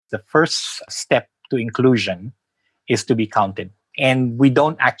The first step to inclusion is to be counted. And we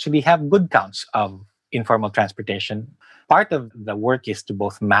don't actually have good counts of informal transportation. Part of the work is to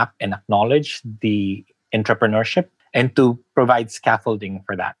both map and acknowledge the entrepreneurship and to provide scaffolding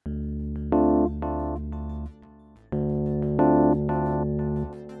for that.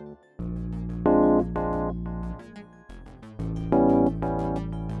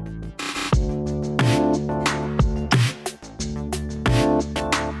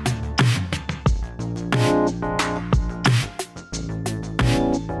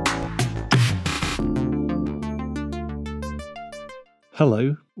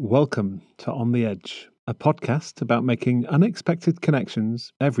 Hello, welcome to On the Edge, a podcast about making unexpected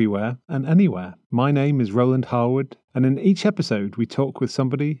connections everywhere and anywhere. My name is Roland Harwood, and in each episode we talk with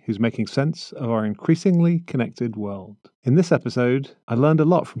somebody who's making sense of our increasingly connected world. In this episode, I learned a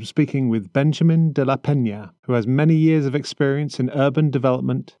lot from speaking with Benjamin de la Peña, who has many years of experience in urban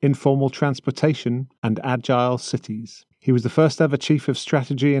development, informal transportation, and agile cities. He was the first ever Chief of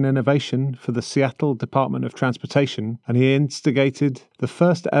Strategy and Innovation for the Seattle Department of Transportation, and he instigated the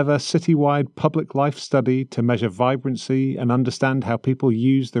first ever citywide public life study to measure vibrancy and understand how people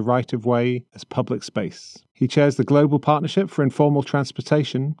use the right-of-way as public space. He chairs the Global Partnership for Informal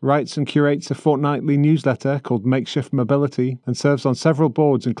Transportation, writes and curates a fortnightly newsletter called Makeshift Mobility, and serves on several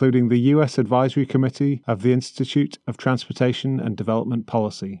boards including the U.S. Advisory Committee of the Institute of Transportation and Development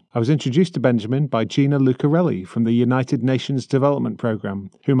Policy. I was introduced to Benjamin by Gina Lucarelli from the United Nations Development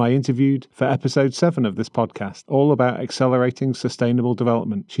Programme, whom I interviewed for episode 7 of this podcast, all about accelerating sustainable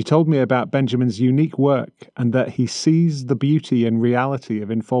development. She told me about Benjamin's unique work and that he sees the beauty and reality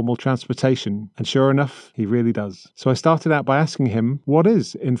of informal transportation, and sure enough, he really does. So I started out by asking him, what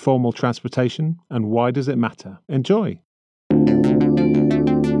is informal transportation and why does it matter? Enjoy.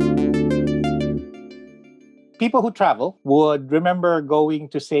 People who travel would remember going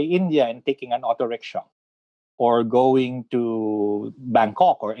to, say, India and taking an auto rickshaw, or going to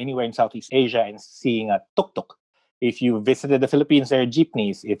Bangkok or anywhere in Southeast Asia and seeing a tuk-tuk. If you visited the Philippines, there are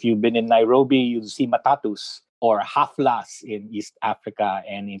jeepneys. If you've been in Nairobi, you'll see matatus or haflas in East Africa.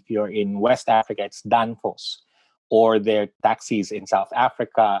 And if you're in West Africa, it's danfos. Or there are taxis in South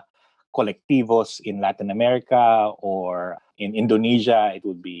Africa, colectivos in Latin America, or in Indonesia, it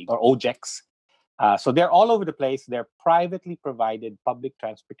would be, or ojeks. So they're all over the place. They're privately provided public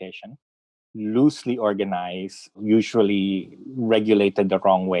transportation, loosely organized, usually regulated the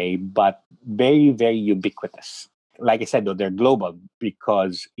wrong way, but very, very ubiquitous. Like I said, though, they're global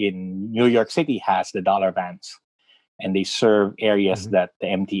because in New York City has the dollar vans, and they serve areas that the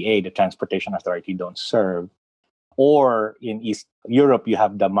MTA, the Transportation Authority, don't serve. Or in East Europe, you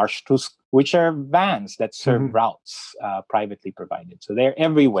have the Marschtusk, which are vans that serve routes, privately provided. So they're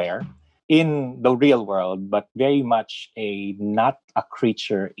everywhere in the real world, but very much not a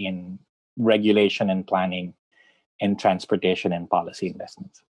creature in regulation and planning and transportation and policy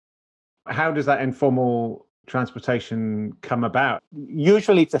investments. How does that informal transportation come about?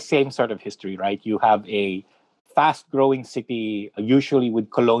 Usually it's the same sort of history, right? You have a fast-growing city, usually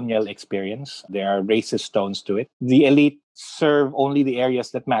with colonial experience. There are racist stones to it. The elite serve only the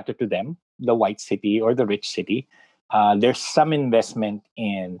areas that matter to them, the white city or the rich city. There's some investment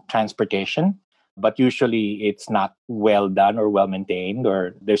in transportation, but usually it's not well done or well maintained,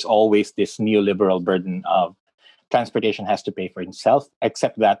 or there's always this neoliberal burden of transportation has to pay for itself,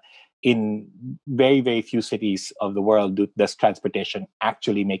 except that in very, very few cities of the world does transportation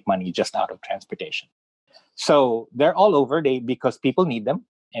actually make money just out of transportation. So they're all over because people need them,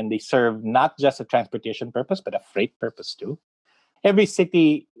 and they serve not just a transportation purpose, but a freight purpose too. Every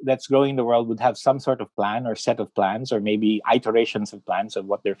city that's growing in the world would have some sort of plan or set of plans, or maybe iterations of plans of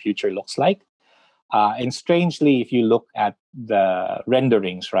what their future looks like. And strangely, if you look at the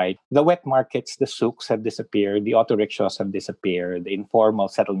renderings, right, the wet markets, the souks have disappeared, the auto rickshaws have disappeared, the informal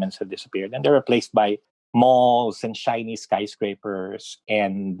settlements have disappeared, and they're replaced by malls and shiny skyscrapers.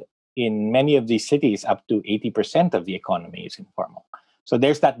 And in many of these cities, up to 80% of the economy is informal. So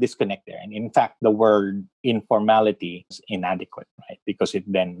there's that disconnect there. And in fact, the word informality is inadequate, right? Because it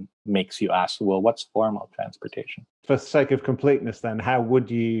then makes you ask, well, what's formal transportation? For the sake of completeness, then, how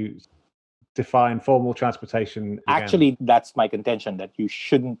would you define formal transportation again? Actually, that's my contention, that you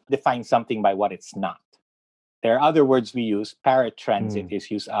shouldn't define something by what it's not. There are other words we use. Paratransit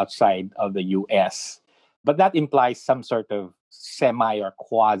is used outside of the US, but that implies some sort of semi or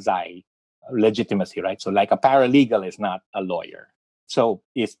quasi legitimacy, right? So like a paralegal is not a lawyer. So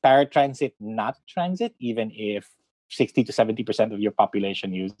is paratransit not transit, even if 60 to 70% of your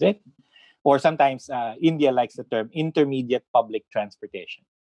population use it? Or sometimes India likes the term intermediate public transportation.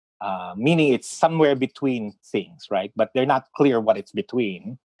 Meaning it's somewhere between things, right? But they're not clear what it's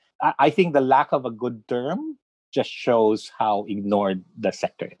between. I think the lack of a good term just shows how ignored the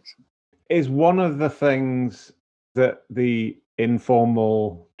sector is. Is one of the things that the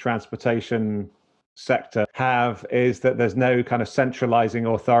informal transportation sector have is that there's no kind of centralizing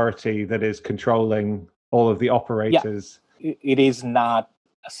authority that is controlling all of the operators. Yeah, it is not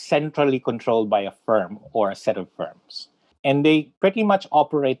centrally controlled by a firm or a set of firms. And they pretty much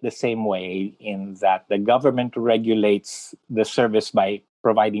operate the same way in that the government regulates the service by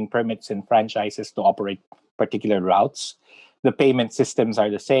providing permits and franchises to operate particular routes. The payment systems are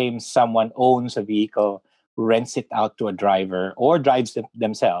the same. Someone owns a vehicle, rents it out to a driver, or drives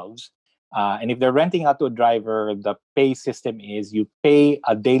themselves. And if they're renting out to a driver, the pay system is you pay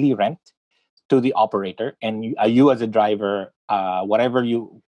a daily rent to the operator, and you as a driver,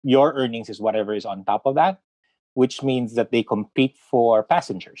 your earnings is whatever is on top of that, which means that they compete for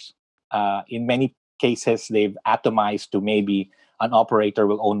passengers. In many cases, they've atomized to maybe an operator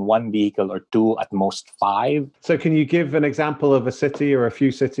will own one vehicle or two, at most five. So can you give an example of a city or a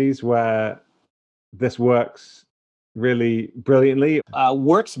few cities where this works really brilliantly?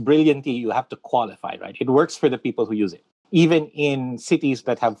 Works brilliantly, you have to qualify, right? It works for the people who use it. Even in cities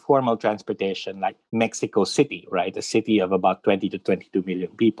that have formal transportation, like Mexico City, right? A city of about 20 to 22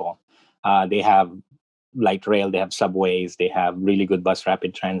 million people. They have light rail, they have subways, they have really good bus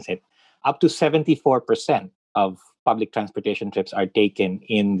rapid transit. Up to 74% of public transportation trips are taken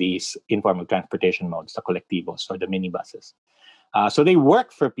in these informal transportation modes, the colectivos or the minibuses. So they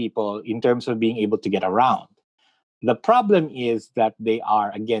work for people in terms of being able to get around. The problem is that they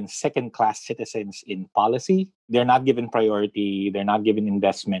are, again, second-class citizens in policy. They're not given priority. They're not given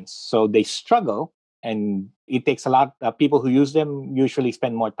investments. So they struggle, and it takes a lot. People who use them usually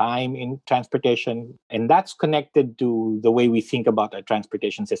spend more time in transportation, and that's connected to the way we think about our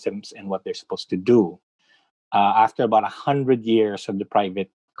transportation systems and what they're supposed to do. After about 100 years of the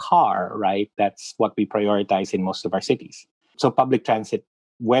private car, right, that's what we prioritize in most of our cities. So public transit,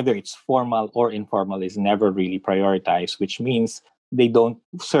 whether it's formal or informal, is never really prioritized, which means they don't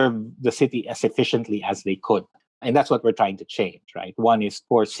serve the city as efficiently as they could. And that's what we're trying to change, right? One is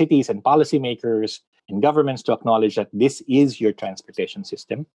for cities and policymakers and governments to acknowledge that this is your transportation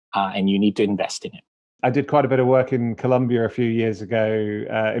system and you need to invest in it. I did quite a bit of work in Colombia a few years ago,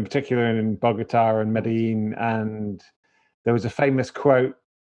 in particular in Bogota and Medellin. And there was a famous quote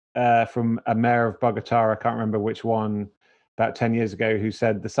from a mayor of Bogota, I can't remember which one, about 10 years ago, who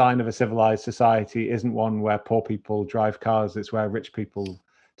said, the sign of a civilized society isn't one where poor people drive cars, it's where rich people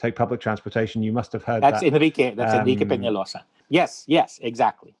take public transportation. You must have heard that's that. Enrique Peñalosa. Yes,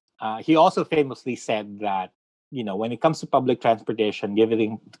 exactly. He also famously said that, when it comes to public transportation,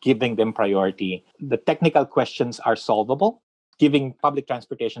 giving them priority, the technical questions are solvable. Giving public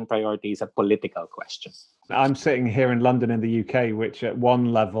transportation priority is a political question. I'm sitting here in London in the UK, which at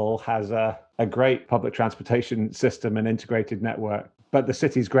one level has a great public transportation system and integrated network, but the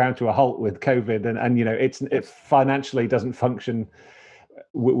city's ground to a halt with COVID, and it financially doesn't function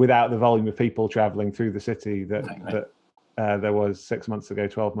without the volume of people traveling through the city that there was 6 months ago,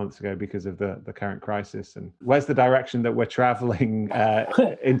 12 months ago, because of the current crisis. And where's the direction that we're traveling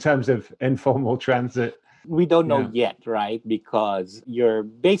in terms of informal transit? We don't know yet, right? Because you're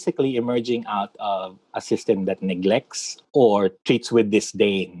basically emerging out of a system that neglects or treats with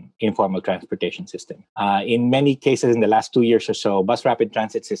disdain informal transportation system. In many cases, in the last 2 years or so, bus rapid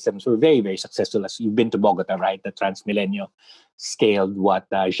transit systems were very, very successful. As you've been to Bogota, right? The Transmilenio scaled what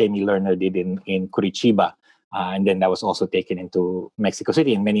Jamie Lerner did in Curitiba. And then that was also taken into Mexico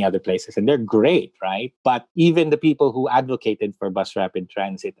City and many other places. And they're great, right? But even the people who advocated for bus rapid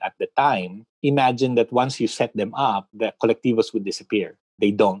transit at the time imagine that once you set them up, the colectivos would disappear.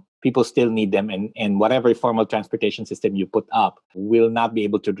 They don't. People still need them. And whatever formal transportation system you put up will not be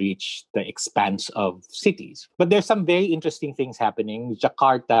able to reach the expanse of cities. But there's some very interesting things happening.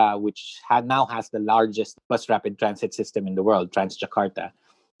 Jakarta, which now has the largest bus rapid transit system in the world, Transjakarta,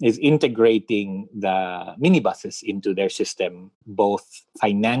 is integrating the minibuses into their system, both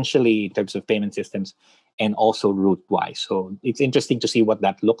financially in terms of payment systems and also route-wise. So it's interesting to see what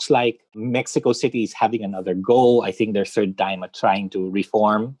that looks like. Mexico City is having another go. I think their third time at trying to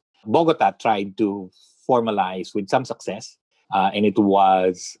reform. Bogota tried to formalize with some success, and it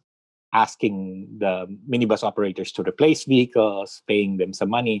was asking the minibus operators to replace vehicles, paying them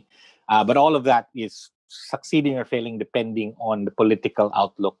some money. But all of that is succeeding or failing depending on the political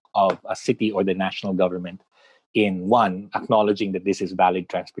outlook of a city or the national government in, one, acknowledging that this is valid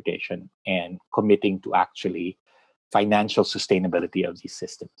transportation and committing to actually financial sustainability of these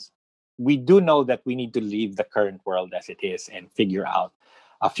systems. We do know that we need to leave the current world as it is and figure out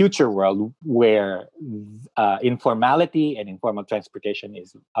a future world where informality and informal transportation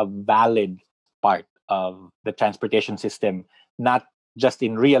is a valid part of the transportation system, not just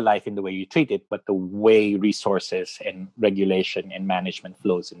in real life in the way you treat it, but the way resources and regulation and management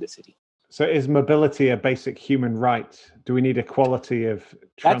flows in the city. So is mobility a basic human right? Do we need equality of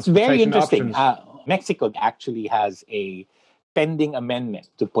That's very transportation interesting. options? Mexico actually has a pending amendment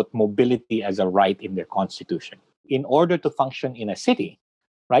to put mobility as a right in their constitution. In order to function in a city,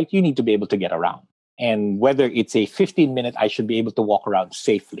 right, you need to be able to get around. And whether it's a 15-minute, I should be able to walk around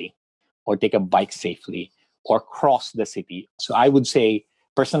safely or take a bike safely or cross the city. So I would say,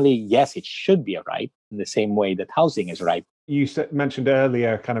 personally, yes, it should be a right in the same way that housing is a right. You mentioned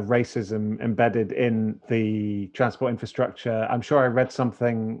earlier kind of racism embedded in the transport infrastructure. I'm sure I read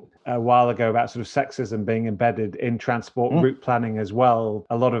something a while ago about sort of sexism being embedded in transport route planning as well.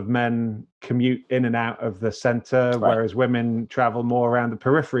 A lot of men commute in and out of the center, whereas women travel more around the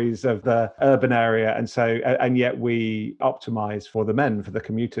peripheries of the urban area. And yet we optimize for the men, for the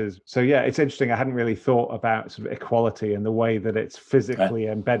commuters. So yeah, it's interesting. I hadn't really thought about sort of equality and the way that it's physically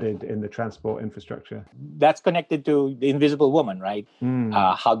embedded in the transport infrastructure. That's connected to the invisible woman, right?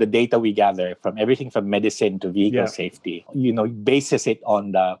 How the data we gather from everything from medicine to vehicle safety, bases it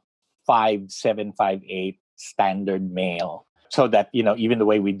on the 5758 standard male. So that, even the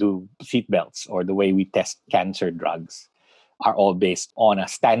way we do seatbelts or the way we test cancer drugs are all based on a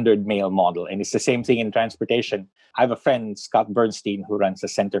standard male model. And it's the same thing in transportation. I have a friend, Scott Bernstein, who runs the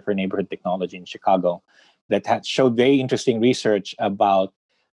Center for Neighborhood Technology in Chicago, that had showed very interesting research about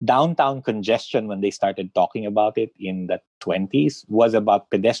downtown congestion when they started talking about it in the 20s was about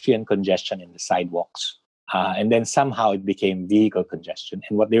pedestrian congestion in the sidewalks. And then somehow it became vehicle congestion.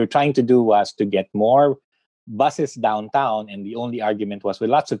 And what they were trying to do was to get more buses downtown. And the only argument was, well,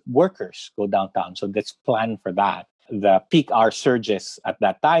 lots of workers go downtown, so let's plan for that. The peak hour surges at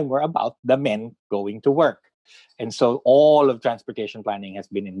that time were about the men going to work. And so all of transportation planning has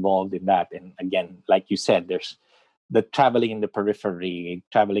been involved in that. And again, like you said, there's the traveling in the periphery,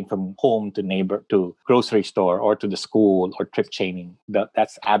 traveling from home to grocery store or to the school or trip chaining.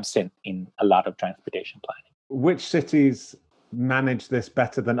 That's absent in a lot of transportation planning. Which cities manage this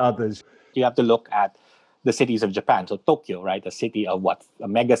better than others? You have to look at the cities of Japan. So Tokyo, right? A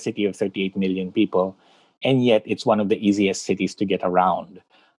mega city of 38 million people. And yet it's one of the easiest cities to get around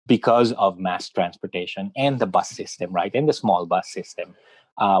because of mass transportation and the bus system, right? And the small bus system.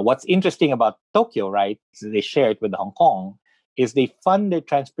 What's interesting about Tokyo, right, they share it with Hong Kong, is they fund their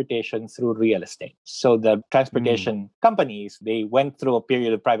transportation through real estate. So the transportation companies, they went through a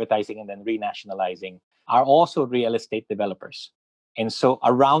period of privatizing and then renationalizing, are also real estate developers. And so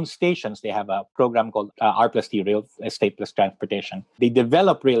around stations, they have a program called R+T, Real Estate Plus Transportation. They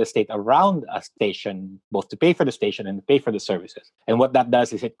develop real estate around a station, both to pay for the station and to pay for the services. And what that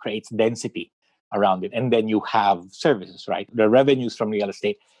does is it creates density around it. And then you have services, right? The revenues from real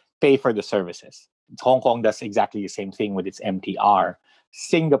estate pay for the services. Hong Kong does exactly the same thing with its MTR.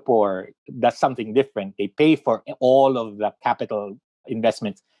 Singapore does something different. They pay for all of the capital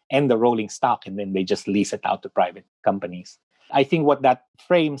investments and the rolling stock, and then they just lease it out to private companies. I think what that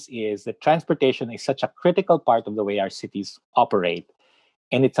frames is that transportation is such a critical part of the way our cities operate.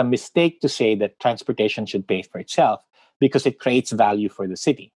 And it's a mistake to say that transportation should pay for itself because it creates value for the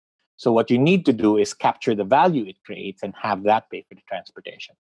city. So what you need to do is capture the value it creates and have that pay for the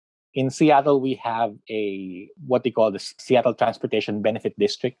transportation. In Seattle, we have what they call the Seattle Transportation Benefit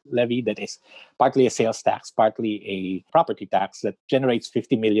District levy that is partly a sales tax, partly a property tax that generates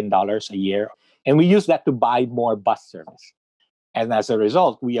 $50 million a year. And we use that to buy more bus service. And as a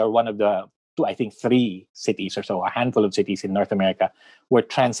result, we are one of the three cities or so, a handful of cities in North America where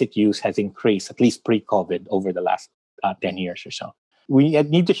transit use has increased, at least pre-COVID, over the last 10 years or so. We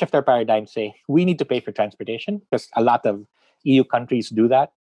need to shift our paradigm, say we need to pay for transportation because a lot of EU countries do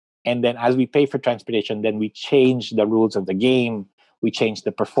that. And then as we pay for transportation, then we change the rules of the game. We change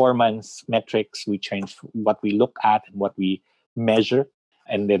the performance metrics. We change what we look at and what we measure.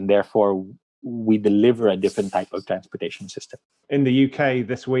 And then therefore, we deliver a different type of transportation system. In the UK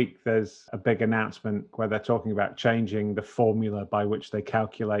this week, there's a big announcement where they're talking about changing the formula by which they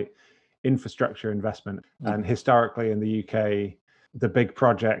calculate infrastructure investment. And historically in the UK, the big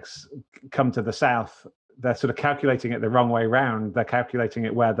projects come to the south. They're sort of calculating it the wrong way round. They're calculating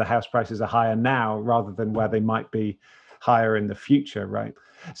it where the house prices are higher now rather than where they might be higher in the future, right?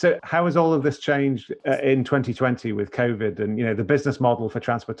 So how has all of this changed in 2020 with COVID? And, the business model for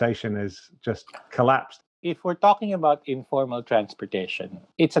transportation has just collapsed. If we're talking about informal transportation,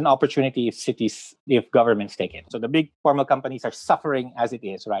 it's an opportunity if governments take it. So the big formal companies are suffering as it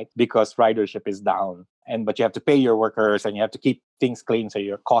is, right? Because ridership is down. But you have to pay your workers and you have to keep things clean, so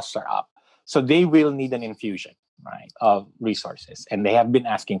your costs are up. So they will need an infusion, right, of resources. And they have been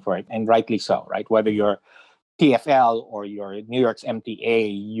asking for it, and rightly so, right? Whether you're TFL or your New York's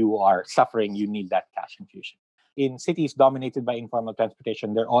MTA, you are suffering, you need that cash infusion. In cities dominated by informal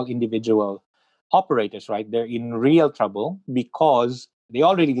transportation, they're all individual operators, right? They're in real trouble because they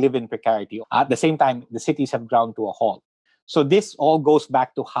already live in precarity. At the same time, the cities have ground to a halt. So this all goes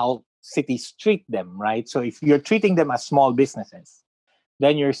back to how cities treat them, right? So if you're treating them as small businesses,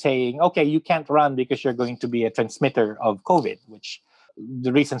 then you're saying, okay, you can't run because you're going to be a transmitter of COVID, which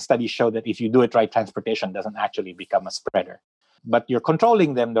the recent studies show that if you do it right, transportation doesn't actually become a spreader. But you're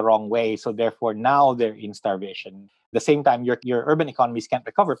controlling them the wrong way. So therefore, now they're in starvation. At the same time, your urban economies can't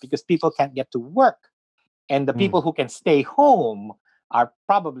recover because people can't get to work. And the people who can stay home are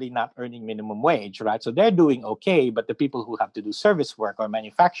probably not earning minimum wage, right? So they're doing okay, but the people who have to do service work or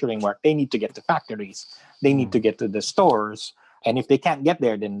manufacturing work, they need to get to factories. They need to get to the stores. And if they can't get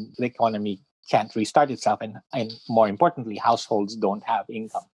there, then the economy can't restart itself. And more importantly, households don't have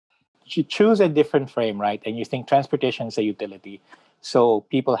income. You choose a different frame, right? And you think transportation is a utility. So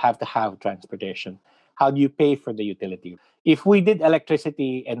people have to have transportation. How do you pay for the utility? If we did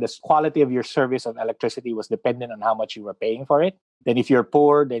electricity and the quality of your service of electricity was dependent on how much you were paying for it, then if you're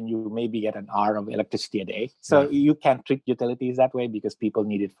poor, then you maybe get an hour of electricity a day. So you can't treat utilities that way because people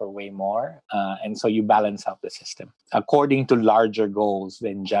need it for way more. And so you balance out the system according to larger goals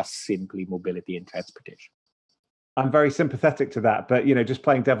than just simply mobility and transportation. I'm very sympathetic to that, but just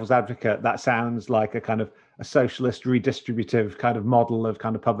playing devil's advocate, that sounds like a kind of a socialist redistributive kind of model of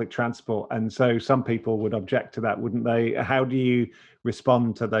kind of public transport, and so some people would object to that, wouldn't they? How do you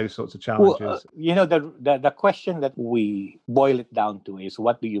respond to those sorts of challenges? Well, the question that we boil it down to is,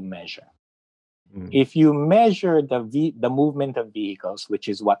 what do you measure? If you measure the movement of vehicles, which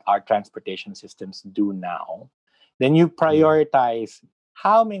is what our transportation systems do now, then you prioritize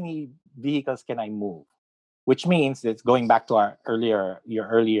how many vehicles can I move. Which means that, going back to your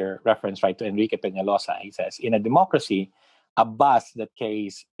earlier reference, right, to Enrique Peñalosa, he says, in a democracy, a bus that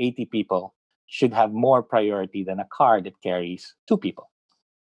carries 80 people should have more priority than a car that carries 2 people.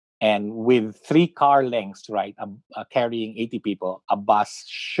 And with 3 car lengths, right, carrying 80 people, a bus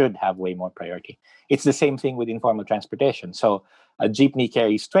should have way more priority. It's the same thing with informal transportation. So a jeepney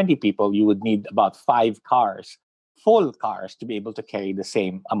carries 20 people, you would need about 5 cars, full cars, to be able to carry the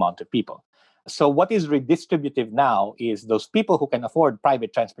same amount of people. So what is redistributive now is those people who can afford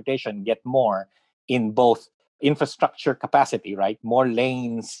private transportation get more in both infrastructure capacity, right? More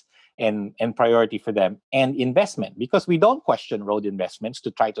lanes and priority for them, and investment, because we don't question road investments to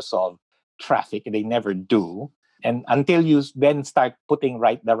try to solve traffic. They never do. And until you then start putting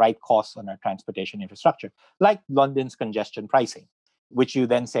the right costs on our transportation infrastructure, like London's congestion pricing, which you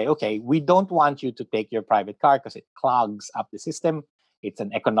then say, okay, we don't want you to take your private car because it clogs up the system. It's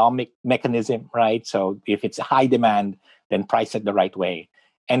an economic mechanism, right? So if it's a high demand, then price it the right way.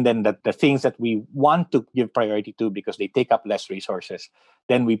 And then the things that we want to give priority to because they take up less resources,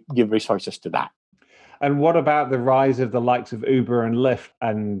 then we give resources to that. And what about the rise of the likes of Uber and Lyft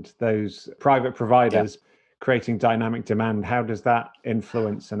and those private providers creating dynamic demand? How does that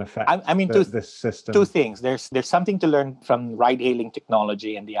influence and affect this system? 2 things. There's something to learn from ride-hailing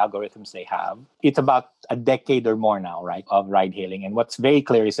technology and the algorithms they have. It's about a decade or more now, right, of ride-hailing. And what's very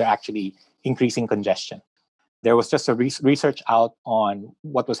clear is they're actually increasing congestion. There was just a research out on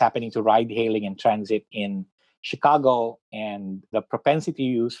what was happening to ride-hailing and transit in Chicago, and the propensity to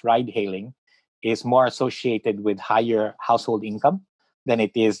use ride-hailing is more associated with higher household income than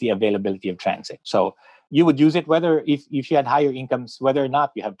it is the availability of transit. So you would use it whether if you had higher incomes, whether or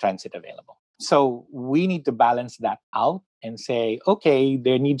not you have transit available. So we need to balance that out and say, okay,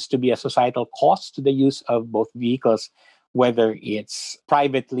 there needs to be a societal cost to the use of both vehicles, whether it's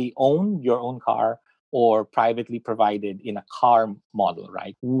privately owned, your own car, or privately provided in a car model,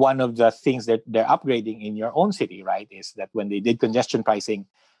 right? One of the things that they're upgrading in your own city, right, is that when they did congestion pricing,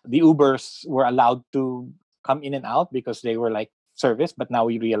 the Ubers were allowed to come in and out because they were like service, but now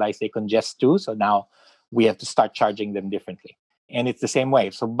we realize they congest too. So now we have to start charging them differently. And it's the same way.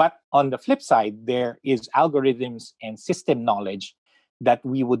 So, but on the flip side, there is algorithms and system knowledge that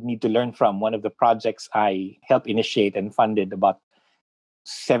we would need to learn from. One of the projects I helped initiate and funded about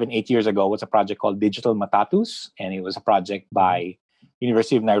 7-8 years ago was a project called Digital Matatus, and it was a project by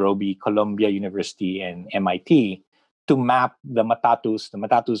University of Nairobi, Columbia University, and MIT to map the Matatus. The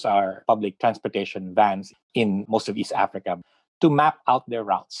Matatus are public transportation vans in most of East Africa, to map out their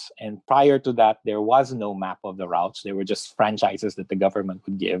routes. And prior to that, there was no map of the routes. There were just franchises that the government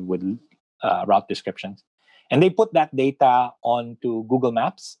would give with route descriptions. And they put that data onto Google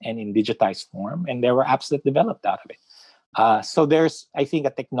Maps and in digitized form, and there were apps that developed out of it. So there's, I think,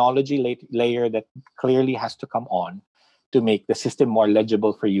 a technology layer that clearly has to come on to make the system more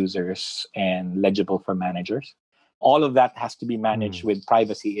legible for users and legible for managers. All of that has to be managed with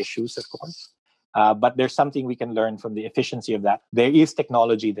privacy issues, of course. But there's something we can learn from the efficiency of that. There is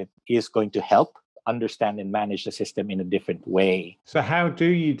technology that is going to help understand and manage the system in a different way. So how do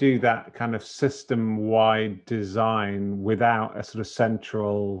you do that kind of system-wide design without a sort of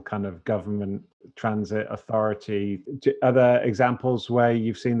central kind of government transit authority? Are there examples where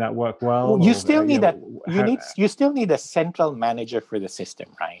you've seen that work well? You still need that. You still need a central manager for the system,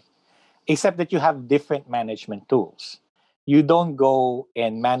 right? Except that you have different management tools. You don't go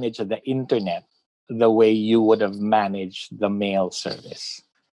and manage the internet the way you would have managed the mail service.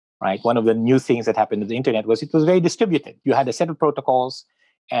 Right. One of the new things that happened with the internet was it was very distributed. You had a set of protocols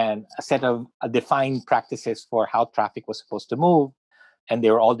and a set of defined practices for how traffic was supposed to move, and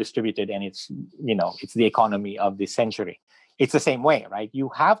they were all distributed. And it's the economy of this century. It's the same way, right? You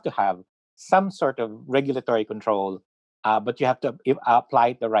have to have some sort of regulatory control, but you have to apply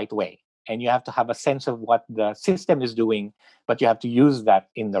it the right way, and you have to have a sense of what the system is doing, but you have to use that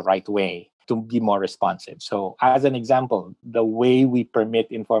in the right way to be more responsive. So as an example, the way we permit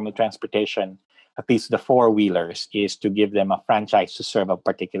informal transportation, at least the four-wheelers, is to give them a franchise to serve a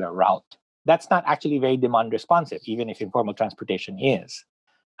particular route. That's not actually very demand responsive, even if informal transportation is.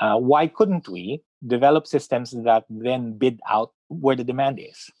 Why couldn't we develop systems that then bid out where the demand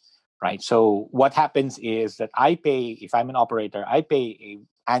is, right? So what happens is that if I'm an operator, I pay an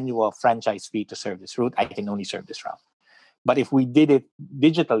annual franchise fee to serve this route. I can only serve this route. But if we did it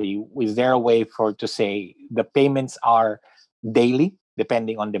digitally, is there a way to say the payments are daily,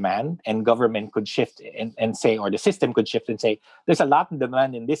 depending on demand, and government could shift and say, or the system could shift and say, there's a lot of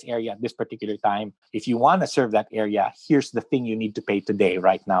demand in this area at this particular time. If you want to serve that area, here's the thing you need to pay today,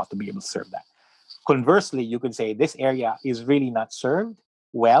 right now, to be able to serve that. Conversely, you could say this area is really not served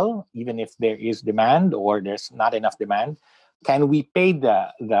well, even if there is demand or there's not enough demand. Can we pay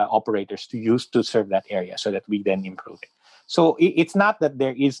the operators to serve that area so that we then improve it? So it's not that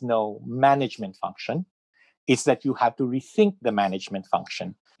there is no management function. It's that you have to rethink the management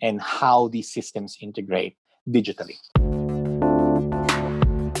function and how these systems integrate digitally.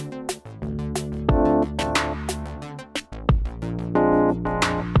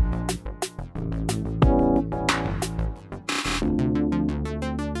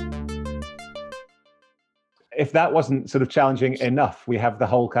 If that wasn't sort of challenging enough, we have the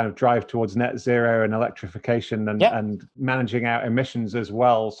whole kind of drive towards net zero and electrification and managing out emissions as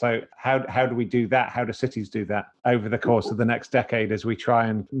well. So how do we do that? How do cities do that over the course of the next decade as we try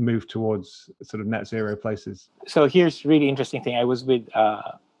and move towards sort of net zero places? So here's really interesting thing. I was with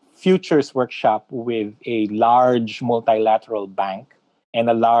a futures workshop with a large multilateral bank and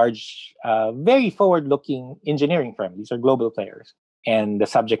a large, very forward-looking engineering firm. These are global players. And the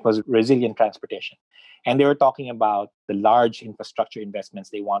subject was resilient transportation. And they were talking about the large infrastructure investments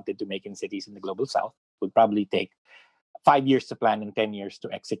they wanted to make in cities in the global south. It would probably take 5 years to plan and 10 years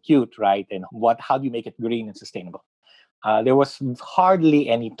to execute, right? And how do you make it green and sustainable? There was hardly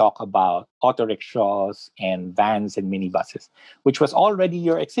any talk about auto rickshaws and vans and minibuses, which was already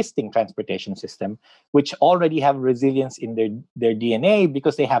your existing transportation system, which already have resilience in their DNA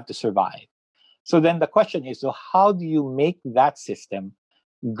because they have to survive. So then the question is, so how do you make that system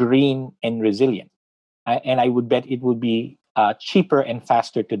green and resilient? And I would bet it would be cheaper and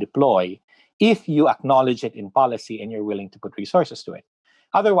faster to deploy if you acknowledge it in policy and you're willing to put resources to it.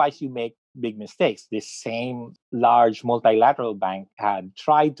 Otherwise, you make big mistakes. This same large multilateral bank had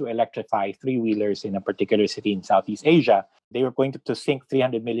tried to electrify three-wheelers in a particular city in Southeast Asia. They were going to sink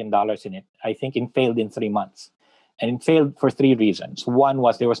 $300 million in it. I think it failed in 3 months. And it failed for 3 reasons. One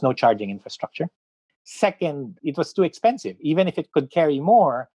was there was no charging infrastructure. Second, it was too expensive. Even if it could carry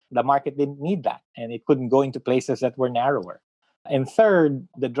more, the market didn't need that. And it couldn't go into places that were narrower. And third,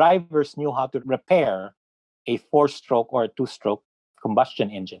 the drivers knew how to repair a 4-stroke or a 2-stroke combustion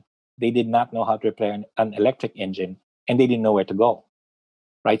engine. They did not know how to repair an electric engine, and they didn't know where to go.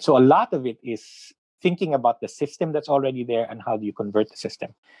 Right? So a lot of it is thinking about the system that's already there and how do you convert the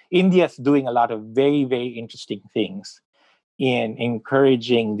system. India's doing a lot of very, very interesting things in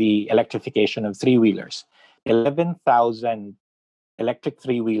encouraging the electrification of three-wheelers. 11,000 electric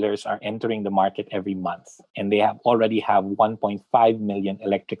three-wheelers are entering the market every month, and they already have 1.5 million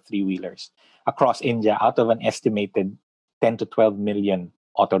electric three-wheelers across India out of an estimated 10 to 12 million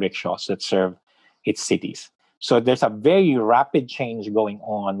auto rickshaws that serve its cities. So there's a very rapid change going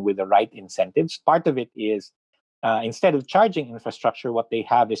on with the right incentives. Part of it is instead of charging infrastructure, what they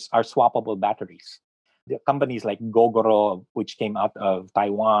have are swappable batteries. The companies like Gogoro, which came out of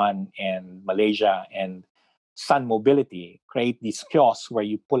Taiwan and Malaysia, and Sun Mobility create these kiosks where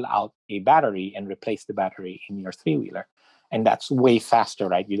you pull out a battery and replace the battery in your three-wheeler. And that's way faster,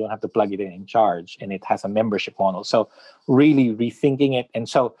 right? You don't have to plug it in and charge, and it has a membership model. So really rethinking it. And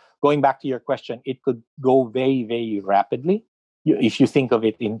so going back to your question, it could go very, very rapidly if you think of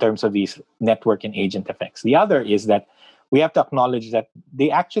it in terms of these network and agent effects. The other is that we have to acknowledge that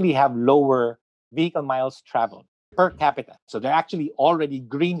they actually have lower vehicle miles traveled per capita. So they're actually already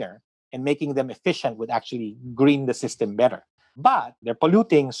greener, and making them efficient would actually green the system better. But they're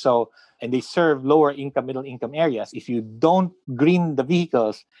polluting, and they serve lower income, middle income areas. If you don't green the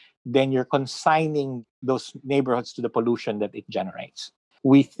vehicles, then you're consigning those neighborhoods to the pollution that it generates.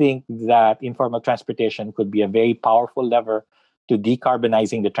 We think that informal transportation could be a very powerful lever to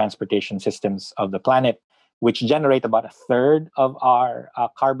decarbonizing the transportation systems of the planet, which generate about a third of our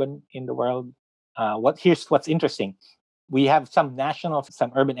carbon in the world. Here's what's interesting. We have some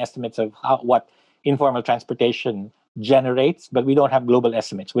urban estimates of what informal transportation generates, but we don't have global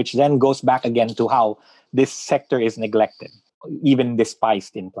estimates, which then goes back again to how this sector is neglected, even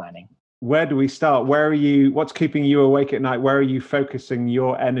despised in planning. Where do we start? What's keeping you awake at night? Where are you focusing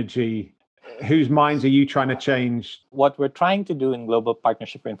your energy? Whose minds are you trying to change? What we're trying to do in Global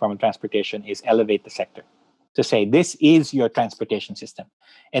Partnership for Informal Transportation is elevate the sector to say, this is your transportation system,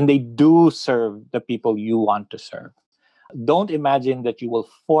 and they do serve the people you want to serve. Don't imagine that you will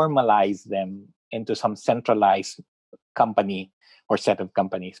formalize them into some centralized company or set of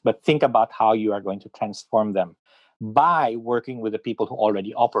companies, but think about how you are going to transform them by working with the people who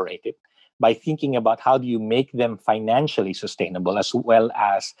already operate it, by thinking about how do you make them financially sustainable as well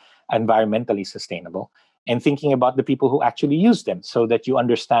as environmentally sustainable, and thinking about the people who actually use them so that you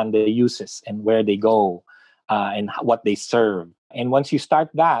understand the uses and where they go and what they serve. And once you start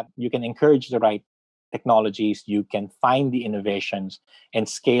that, you can encourage the right technologies, you can find the innovations and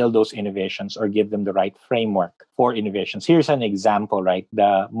scale those innovations or give them the right framework for innovations. Here's an example, right?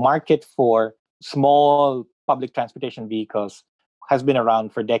 The market for small public transportation vehicles has been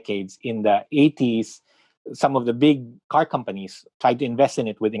around for decades. In the 80s, some of the big car companies tried to invest in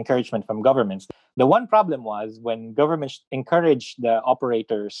it with encouragement from governments. The one problem was when governments encouraged the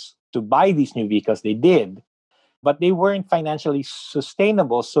operators to buy these new vehicles, they did, but they weren't financially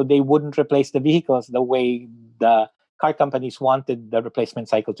sustainable, so they wouldn't replace the vehicles the way the car companies wanted the replacement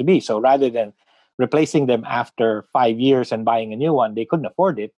cycle to be. So rather than replacing them after 5 years and buying a new one, they couldn't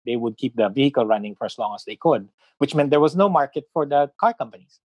afford it. They would keep the vehicle running for as long as they could, which meant there was no market for the car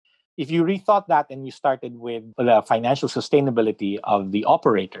companies. If you rethought that and you started with the financial sustainability of the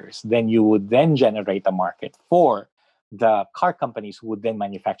operators, then you would then generate a market for the car companies who would then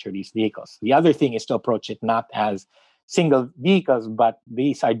manufacture these vehicles. The other thing is to approach it not as single vehicles, but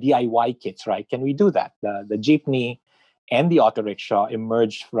these are DIY kits, right? Can we do that? The jeepney and the auto rickshaw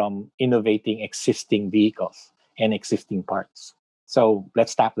emerged from innovating existing vehicles and existing parts. So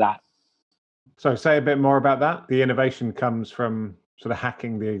let's tap that. So say a bit more about that. The innovation comes from sort of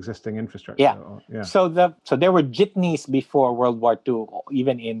hacking the existing infrastructure. Yeah. So there were jitneys before World War II,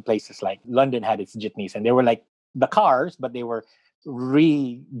 even in places like London had its jitneys, and they were like the cars, but they were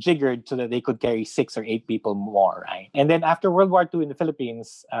rejiggered so that they could carry 6 or 8 people more, right? And then after World War II in the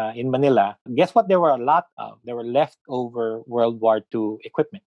Philippines, in Manila, guess what there were a lot of? There were leftover World War II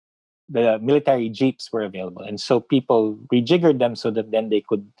equipment. The military jeeps were available. And so people rejiggered them so that then they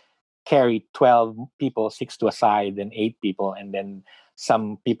could carry 12 people, 6 to a side, and 8 people. And then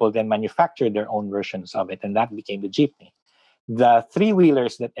some people then manufactured their own versions of it. And that became the jeepney. The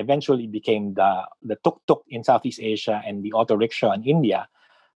three-wheelers that eventually became the tuk-tuk in Southeast Asia and the auto rickshaw in India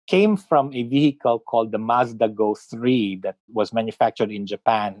came from a vehicle called the Mazda Go 3 that was manufactured in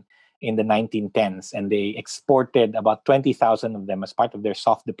Japan in the 1910s. And they exported about 20,000 of them as part of their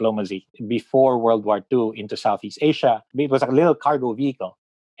soft diplomacy before World War II into Southeast Asia. It was a little cargo vehicle.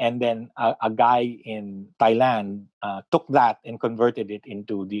 And then a guy in Thailand took that and converted it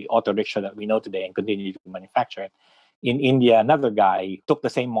into the auto rickshaw that we know today and continued to manufacture it. In India, another guy took the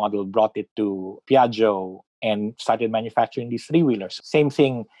same model, brought it to Piaggio, and started manufacturing these three-wheelers. Same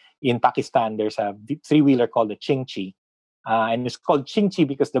thing in Pakistan. There's a three-wheeler called the Chingchi. And it's called Chingchi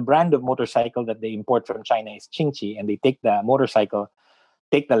because the brand of motorcycle that they import from China is Chingchi. And they take the motorcycle,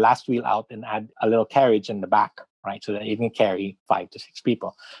 take the last wheel out and add a little carriage in the back, right? So that it can carry 5 to 6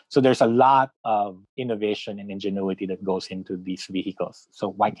 people. So there's a lot of innovation and ingenuity that goes into these vehicles. So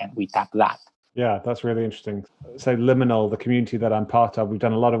why can't we tap that? Yeah, that's really interesting. So Liminal, the community that I'm part of, we've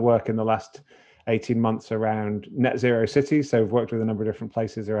done a lot of work in the last 18 months around net zero cities. So we've worked with a number of different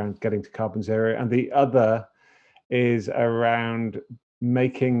places around getting to carbon zero. And the other is around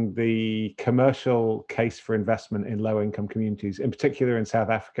making the commercial case for investment in low-income communities, in particular in South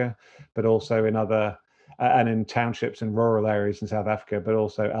Africa, but also in other, and in townships and rural areas in South Africa, but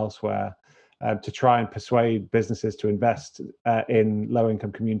also elsewhere, to try and persuade businesses to invest in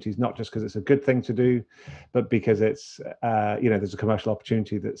low-income communities, not just because it's a good thing to do, but because it's, there's a commercial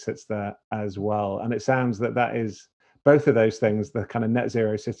opportunity that sits there as well. And it sounds that is both of those things, the kind of net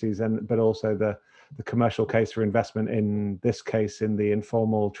zero cities, but also the commercial case for investment, in this case, in the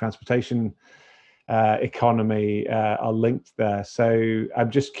informal transportation economy, are linked there. So I'm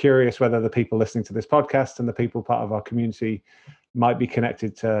just curious whether the people listening to this podcast and the people part of our community might be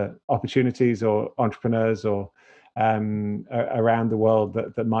connected to opportunities or entrepreneurs or around the world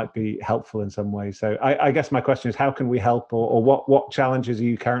that might be helpful in some way. So I guess my question is, how can we help, or what challenges are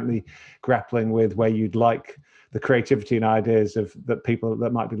you currently grappling with where you'd like the creativity and ideas of the people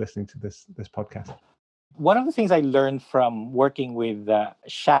that might be listening to this podcast? One of the things I learned from working with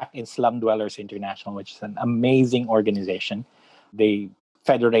Shack and Slum Dwellers International, which is an amazing organization. They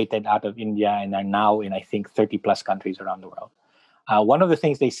federated out of India and are now in, I think, 30 plus countries around the world. One of the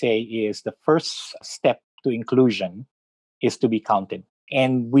things they say is the first step to inclusion is to be counted.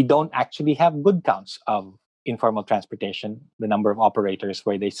 And we don't actually have good counts of informal transportation, the number of operators,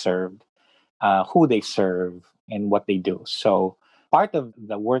 where they served, who they serve, and what they do. So part of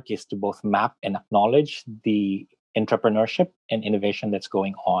the work is to both map and acknowledge the entrepreneurship and innovation that's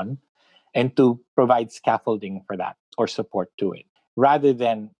going on, and to provide scaffolding for that or support to it. Rather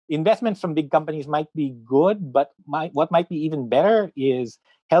than investments from big companies might be good, but what might be even better is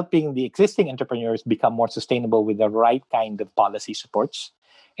helping the existing entrepreneurs become more sustainable with the right kind of policy supports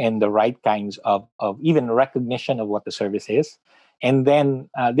and the right kinds of even recognition of what the service is. And then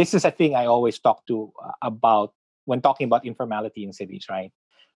this is a thing I always talk to about when talking about informality in cities, right?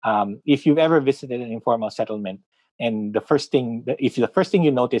 If you've ever visited an informal settlement, and if the first thing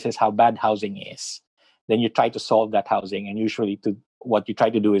you notice is how bad housing is, then you try to solve that housing. And usually what you try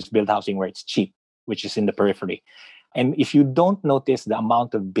to do is build housing where it's cheap, which is in the periphery. And if you don't notice the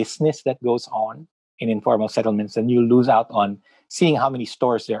amount of business that goes on in informal settlements, then you lose out on seeing how many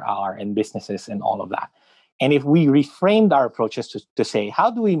stores there are and businesses and all of that. And if we reframed our approaches to say,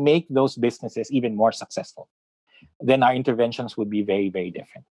 how do we make those businesses even more successful? Then our interventions would be very, very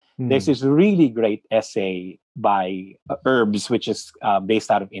different. There's this really great essay by Herbs, which is based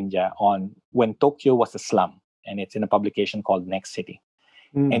out of India, on when Tokyo was a slum. And it's in a publication called Next City.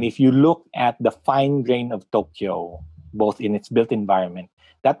 And if you look at the fine grain of Tokyo, both in its built environment,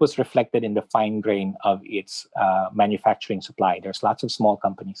 that was reflected in the fine grain of its manufacturing supply. There's lots of small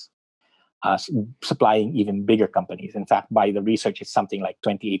companies supplying even bigger companies. In fact, by the research, it's something like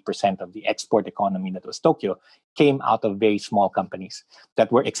 28% of the export economy that was Tokyo came out of very small companies that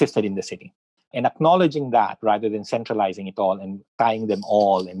existed in the city. And acknowledging that rather than centralizing it all and tying them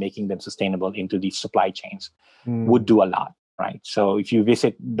all and making them sustainable into these supply chains would do a lot, right? So if you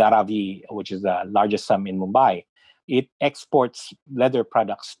visit Dharavi, which is the largest slum in Mumbai, it exports leather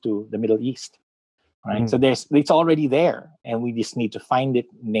products to the Middle East, right? So it's already there, and we just need to find it,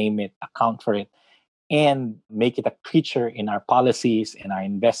 name it, account for it, and make it a creature in our policies and our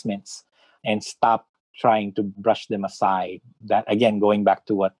investments, and stop trying to brush them aside. That, again, going back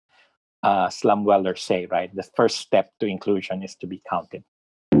to what slum dwellers say, right? The first step to inclusion is to be counted.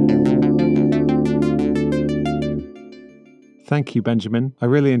 Thank you, Benjamin. I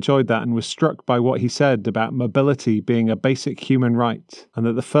really enjoyed that and was struck by what he said about mobility being a basic human right, and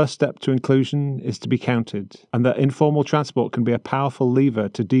that the first step to inclusion is to be counted, and that informal transport can be a powerful lever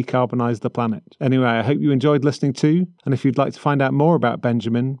to decarbonise the planet. Anyway, I hope you enjoyed listening too, and if you'd like to find out more about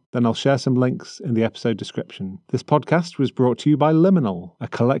Benjamin, then I'll share some links in the episode description. This podcast was brought to you by Liminal, a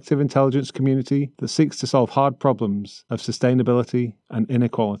collective intelligence community that seeks to solve hard problems of sustainability and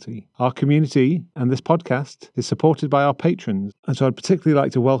inequality. Our community and this podcast is supported by our patrons, and so I'd particularly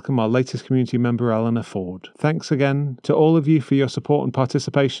like to welcome our latest community member, Eleanor Ford. Thanks again to all of you for your support and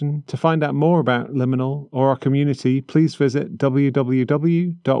participation. To find out more about Liminal or our community, please visit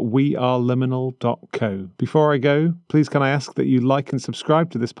www.weareliminal.co. Before I go, please can I ask that you like and subscribe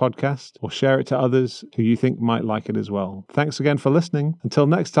to this podcast or share it to others who you think might like it as well. Thanks again for listening. Until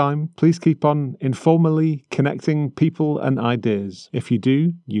next time, please keep on informally connecting people and ideas. If you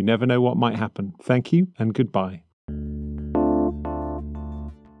do, you never know what might happen. Thank you and goodbye.